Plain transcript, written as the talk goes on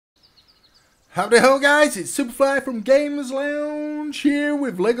Howdy ho guys, it's Superfly from Gamers Lounge here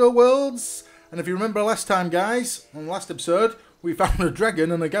with Lego Worlds. And if you remember last time guys, on the last episode, we found a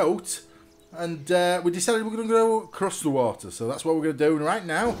dragon and a goat. And we decided we're going to go across the water. So that's what we're going to do right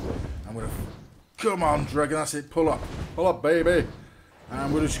now. I'm going to... Come on dragon, that's it, pull up baby.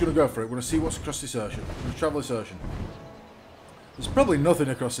 And we're just going to go for it. We're going to see what's across this ocean. We're going to travel this ocean. There's probably nothing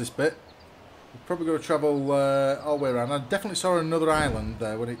across this bit. We're probably going to travel all the way around. I definitely saw another island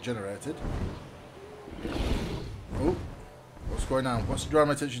there when it generated. Oh, what's going on? What's drawing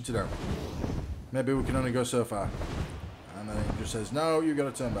my attention to now? Maybe we can only go so far. And then it just says, no, you've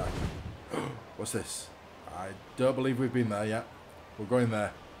got to turn back. What's this? I don't believe we've been there yet. We're going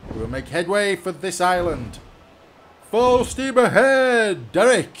there. We'll make headway for this island. Full steam ahead,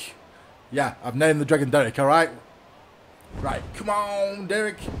 Derek. Yeah, I've named the dragon Derek, alright? Right, come on,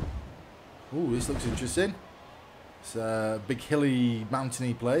 Derek. Ooh, this looks interesting. It's a big hilly,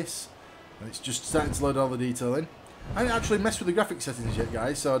 mountainy place. And it's just starting to load all the detail in. I haven't actually messed with the graphic settings yet,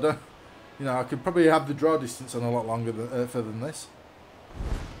 guys, so I don't... You know, I could probably have the draw distance on a lot longer than, further than this.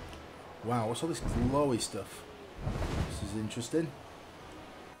 Wow, what's all this glowy stuff? This is interesting.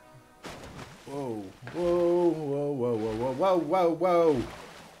 Whoa, whoa, whoa, whoa, whoa, whoa, whoa, whoa.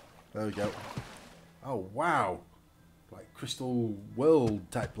 There we go. Oh, wow. Like Crystal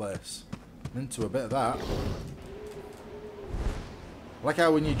World type place. I'm into a bit of that. I like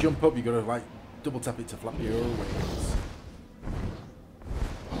how when you jump up, you got to like double tap it to flap your wings.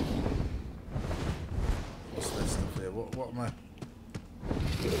 What's this stuff here? What am I?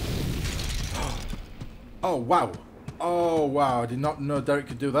 Oh wow! Oh wow! I did not know Derek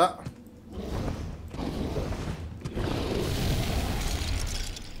could do that.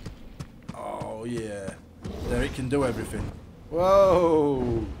 Oh yeah, Derek can do everything.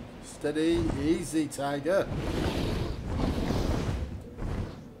 Whoa! Steady, easy, tiger.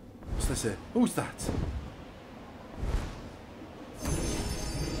 What's this here? Who's that?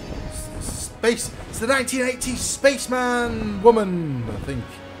 Space. It's the 1980s spaceman woman, I think.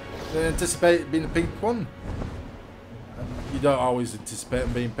 I didn't anticipate it being a pink one. You don't always anticipate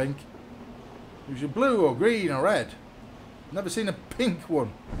them being pink. Usually blue or green or red. Never seen a pink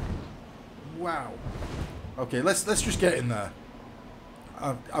one. Wow. Okay, let's just get in there.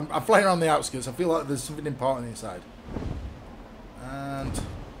 I'm flying around the outskirts. I feel like there's something important inside. And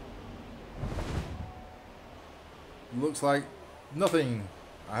looks like nothing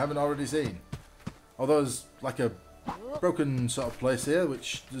I haven't already seen. Although there's like a broken sort of place here,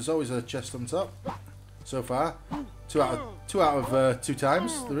 which there's always a chest on top. So far, two out of 2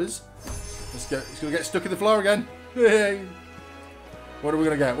 times there is. Let's go. It's gonna get stuck in the floor again. What are we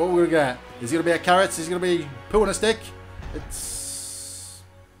gonna get? What are we gonna get? Is it gonna be a carrot? Is it gonna be poo on a stick? It's...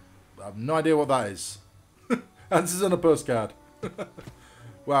 I have no idea what that is. Answers on a postcard.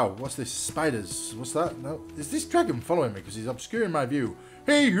 Wow, what's this? Spiders. What's that? No. Is this dragon following me? Because he's obscuring my view.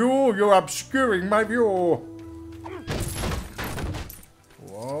 Hey, you're obscuring my view.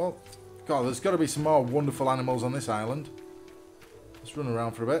 Whoa. God, there's got to be some more wonderful animals on this island. Let's run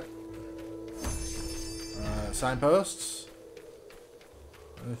around for a bit. Signposts.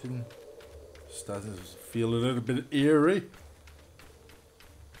 Anything? Starting to feel a little bit eerie.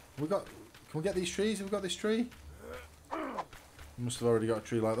 Can we get these trees? Have we got this tree? Must have already got a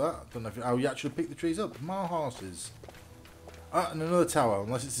tree like that. I don't know if you actually pick the trees up. More horses. Ah, and another tower.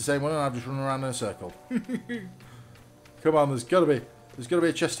 Unless it's the same one and I've just run around in a circle. Come on, there's gotta be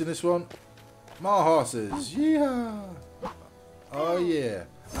a chest in this one. More horses. Yeah. Oh yeah.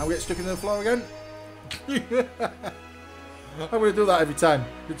 Now we get stuck in the floor again. I'm gonna do that every time.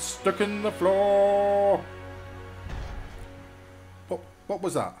 It's stuck in the floor. What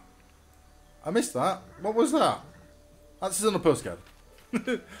was that? I missed that. What was that? Answers on a postcard.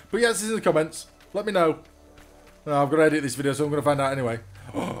 Put your answers in the comments. Let me know. No, I've got to edit this video, so I'm going to find out anyway.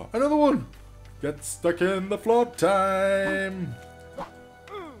 Oh, another one. Get stuck in the floor time.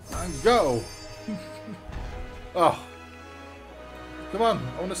 And go. Oh. Come on.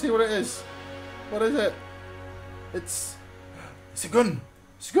 I want to see what it is. What is it? It's a gun.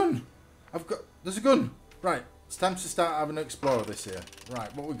 It's a gun. There's a gun. Right. It's time to start having an explore of this here.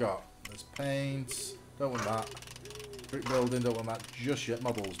 Right. What we got? There's paints. Don't want that. Brick building, don't want that just yet.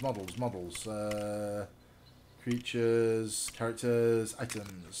 Models. Creatures, characters,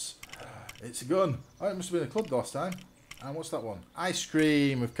 items. It's a gun. Oh, it must have been a club last time. And what's that one? Ice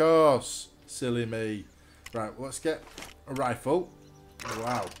cream, of course. Silly me. Right, well, let's get a rifle.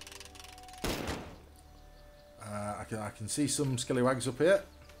 Wow. I can see some skillywags up here.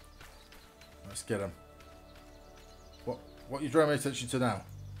 Let's get them. What are you drawing my attention to now?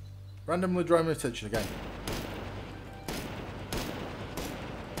 Randomly drawing my attention again.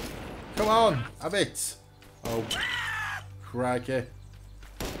 Come on, have it. Oh, crikey.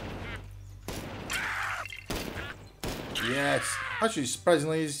 Yes. Actually,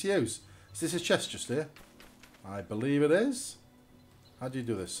 surprisingly easy to use. Is this a chest just here? I believe it is. How do you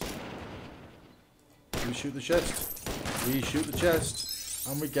do this? We shoot the chest. We shoot the chest.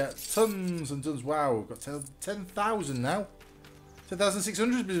 And we get tons and tons. Wow, we've got 10,000 now.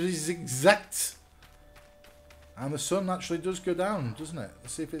 10,600 is exact. And the sun actually does go down, doesn't it?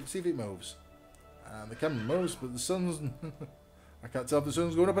 Let's see if it moves. And the camera moves, but the sun's... I can't tell if the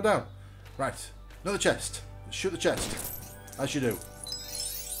sun's going up or down. Right, another chest. Let's shoot the chest. As you do.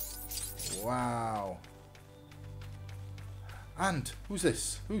 Wow. And, who's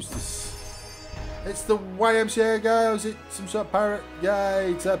this? Who's this? It's the YMCA guy, or is it some sort of pirate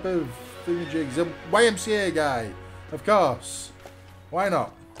guy type of thingamajig? The YMCA guy, of course. Why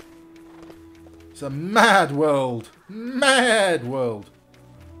not? It's a mad world. Mad world.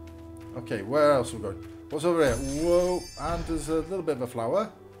 Okay, where else are we going? What's over here? Whoa, and there's a little bit of a flower.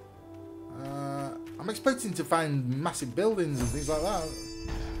 I'm expecting to find massive buildings and things like that.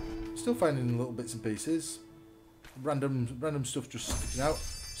 Still finding little bits and pieces. Random stuff just sticking out.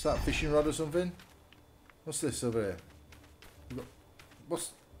 Is that a fishing rod or something? What's this over here?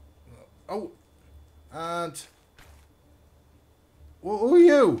 What's... Oh! And... Who are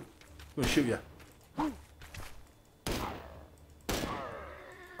you? I'm going to shoot you. I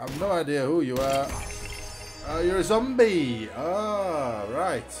have no idea who you are. You're a zombie. Ah,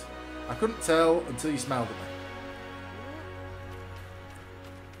 right. I couldn't tell until you smiled at me.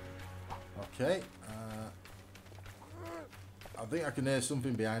 Okay. I think I can hear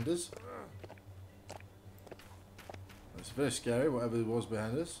something behind us. It's very scary, whatever it was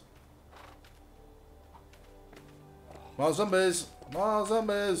behind us. More zombies! More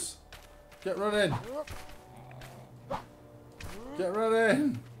zombies! Get running! Get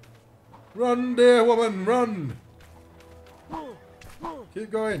running! Run, dear woman, run!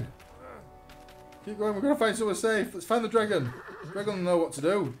 Keep going. Keep going, we're going to find somewhere safe. Let's find the dragon. The dragon will know what to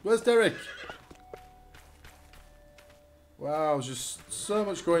do. Where's Derek? Wow, there's just so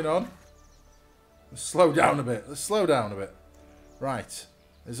much going on. Let's slow down a bit. Let's slow down a bit. Right.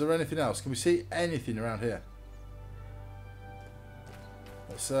 Is there anything else? Can we see anything around here?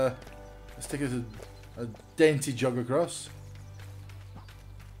 Let's take a dainty jog across.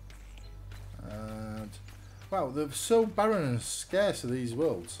 And wow, they're so barren and scarce, are these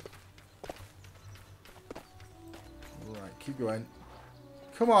worlds. Right, keep going.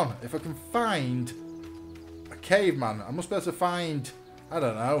 Come on, if I can find a caveman, I must be able to find, I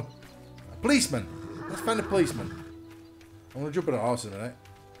don't know, a policeman. Let's find a policeman. I'm going to jump on a horse in a minute.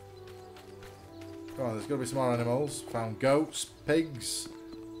 Come on, there's got to be some more animals. Found goats, pigs,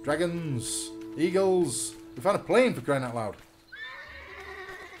 dragons, eagles. We found a plane, for crying out loud.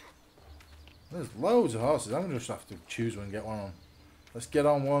 There's loads of horses. I'm going to just have to choose one and get one on. Let's get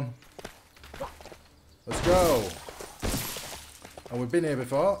on one. Let's go. And we've been here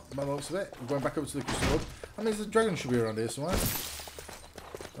before, by the looks of it. We're going back up to the crystal wood. That means the dragon should be around here somewhere.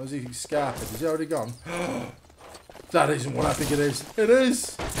 Or is he scarfed? Is he already gone? That isn't what I think it is. It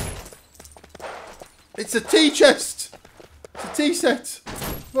is! It's a tea chest! It's a tea set!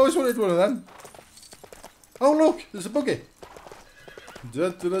 I've always wanted one of them. Oh look, there's a buggy.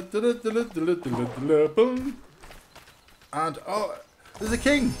 And oh, there's a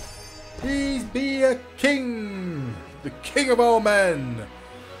king. He's be a king. The king of all men.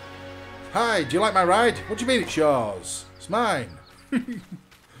 Hi, do you like my ride? What do you mean it's yours? It's mine.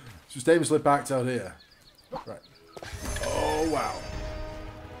 It's just aimlessly parked out here. Right. Oh wow.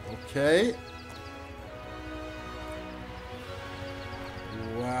 Okay.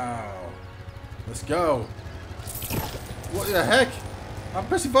 Wow. Let's go. What the heck? I'm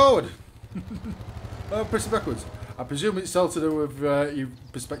pressing forward. I'm pressing backwards. I presume it's all to do with your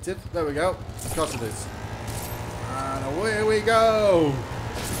perspective. There we go. Of course it is. And away we go.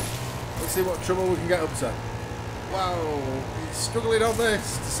 Let's see what trouble we can get up to. Wow. He's struggling on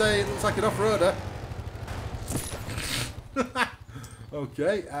this to say it looks like an off-roader.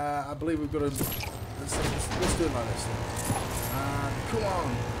 Okay. I believe we've got to... Let's do it like this. And come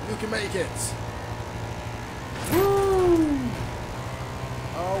on. You can make it. Woo!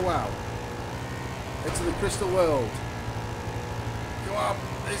 Oh wow. Into the crystal world. Come on.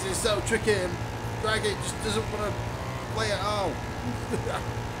 This is so tricky and Draggy just doesn't want to play at all.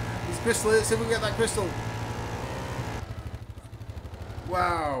 This crystal, let's see if we can get that crystal.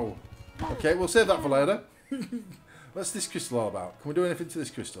 Wow. Okay, we'll save that for later. What's this crystal all about? Can we do anything to this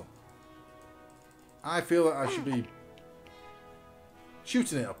crystal? I feel that I should be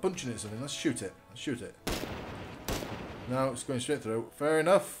shooting it or punching it or something. Let's shoot it. Let's shoot it. No, it's going straight through. Fair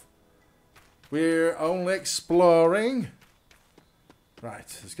enough. We're only exploring. Right,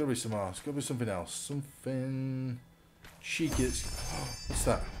 there's got to be some more. There's got to be something else. Something cheeky. What's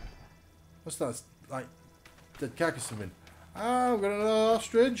that? What's that? It's like dead carcass something. Ah, we've got another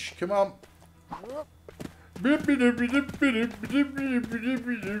ostrich. Come on.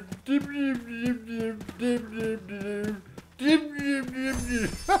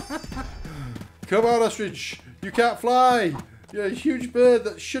 Come on, ostrich. You can't fly. You're a huge bird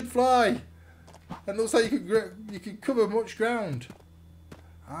that should fly. And it looks like you can cover much ground.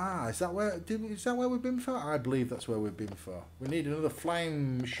 Ah, is that where we've been before? I believe that's where we've been before. We need another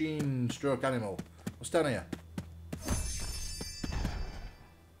flying machine stroke animal. What's down here?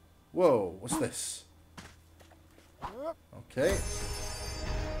 Whoa, what's this? Okay.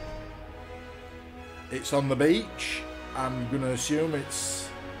 It's on the beach. I'm going to assume it's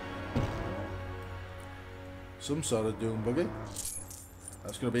some sort of dune buggy.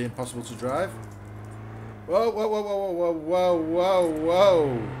 That's going to be impossible to drive. Whoa, whoa, whoa, whoa, whoa, whoa, whoa,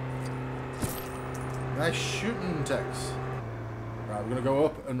 whoa. Nice shooting, Tex. Right, we're going to go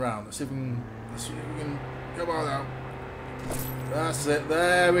up and round. Let's see if we can come on out. That's it.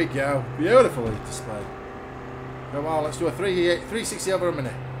 There we go. Beautifully displayed. Come on, let's do a 360 over a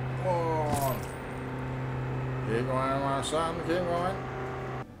minute. Come on. Keep going, my son. Keep going.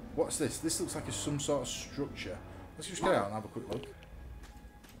 What's this? This looks like some sort of structure. Let's just get out and have a quick look.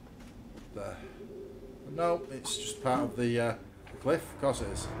 There. No, it's just part of the cliff. Of course it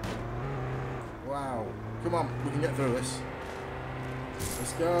is. Wow. Come on, we can get through this.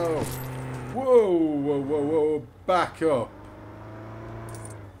 Let's go. Whoa, whoa, whoa, whoa. Back up.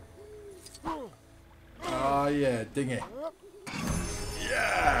 Oh, yeah, dinghy.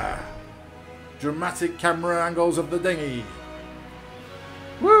 Yeah. Dramatic camera angles of the dinghy.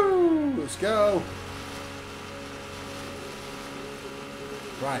 Woo! Let's go.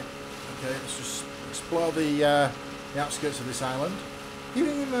 Right. Okay, let's just explore the outskirts of this island.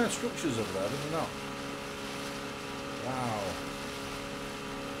 Even structures over there, didn't we not? Wow.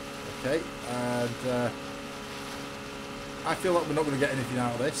 Okay, and I feel like we're not going to get anything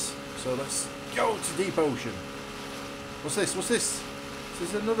out of this, so let's go to deep ocean. What's this? What's this?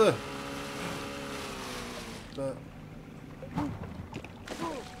 This is another.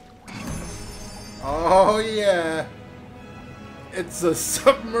 Oh yeah. It's a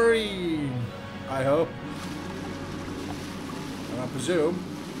submarine, I hope. And I presume.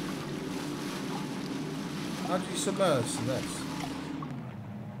 How do you submerge in this?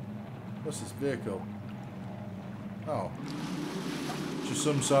 What's this vehicle? Oh. Just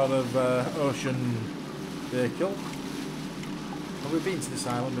some sort of ocean vehicle. Have we been to this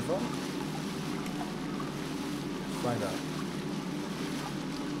island before? Let's find out.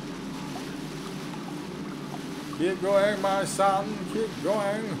 Keep going, my son. Keep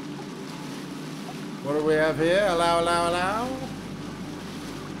going. What do we have here? Allow, allow, allow. Can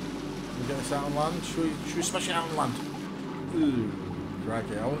we get this out on land? Should we smash it out on land? Ooh,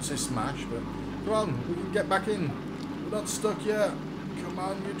 crikey. I wouldn't say smash, but come on. We can get back in. We're not stuck yet. Come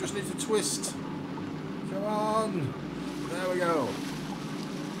on. You just need to twist. Come on. There we go.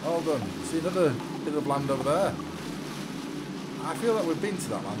 All done. See another bit of land over there. I feel like we've been to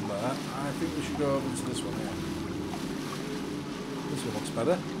that land there. I think we should go over to this one here. This one looks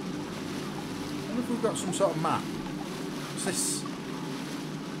better. I wonder if we've got some sort of map. What's this?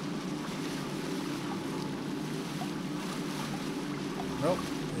 Nope.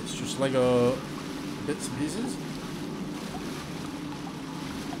 It's just Lego bits and pieces.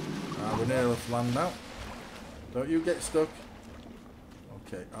 We're near enough land now. Don't you get stuck.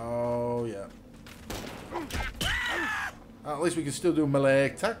 Okay. Oh, yeah. At least we can still do melee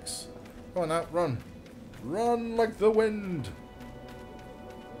attacks. Go on now, run. Run like the wind.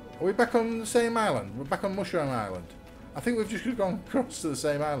 Are we back on the same island? We're back on Mushroom Island. I think we've just gone across to the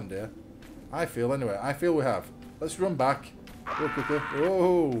same island here. I feel, anyway. I feel we have. Let's run back. Real quickly.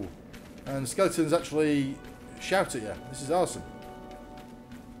 Oh! And skeletons actually shout at you. This is awesome.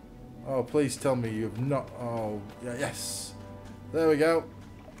 Oh, please tell me you've not... Oh, yeah, yes. There we go.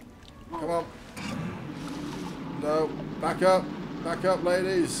 Come on. No. Back up. Back up,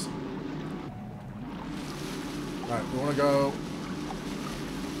 ladies. Right, we want to go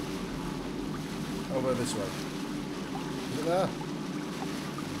over this way. Is it there?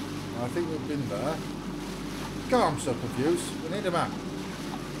 I think we've been there. God, I'm so confused. We need a map.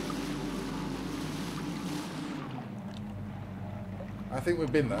 I think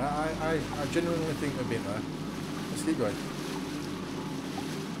we've been there. I genuinely think we've been there. Let's keep going.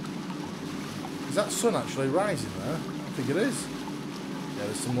 Is that sun actually rising there? I think it is. Yeah,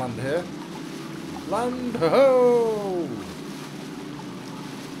 there's some land here. Land ho!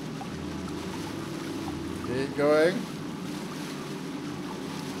 Keep going.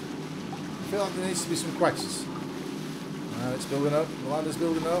 I feel like there needs to be some quaxes. It's building up. The land is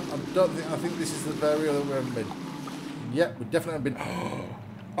building up. I think this is the area that we haven't been. Yep, we definitely haven't been.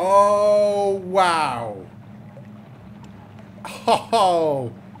 Oh, wow.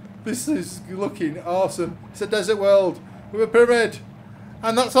 Oh, this is looking awesome. It's a desert world with a pyramid.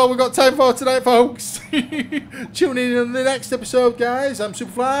 And that's all we've got time for tonight, folks. Tune in on the next episode, guys. I'm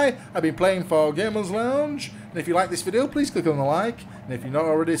Superfly. I've been playing for Gamers Lounge. And if you like this video, please click on the like. And if you're not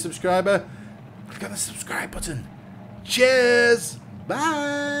already a subscriber, click on the subscribe button. Cheers.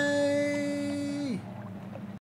 Bye.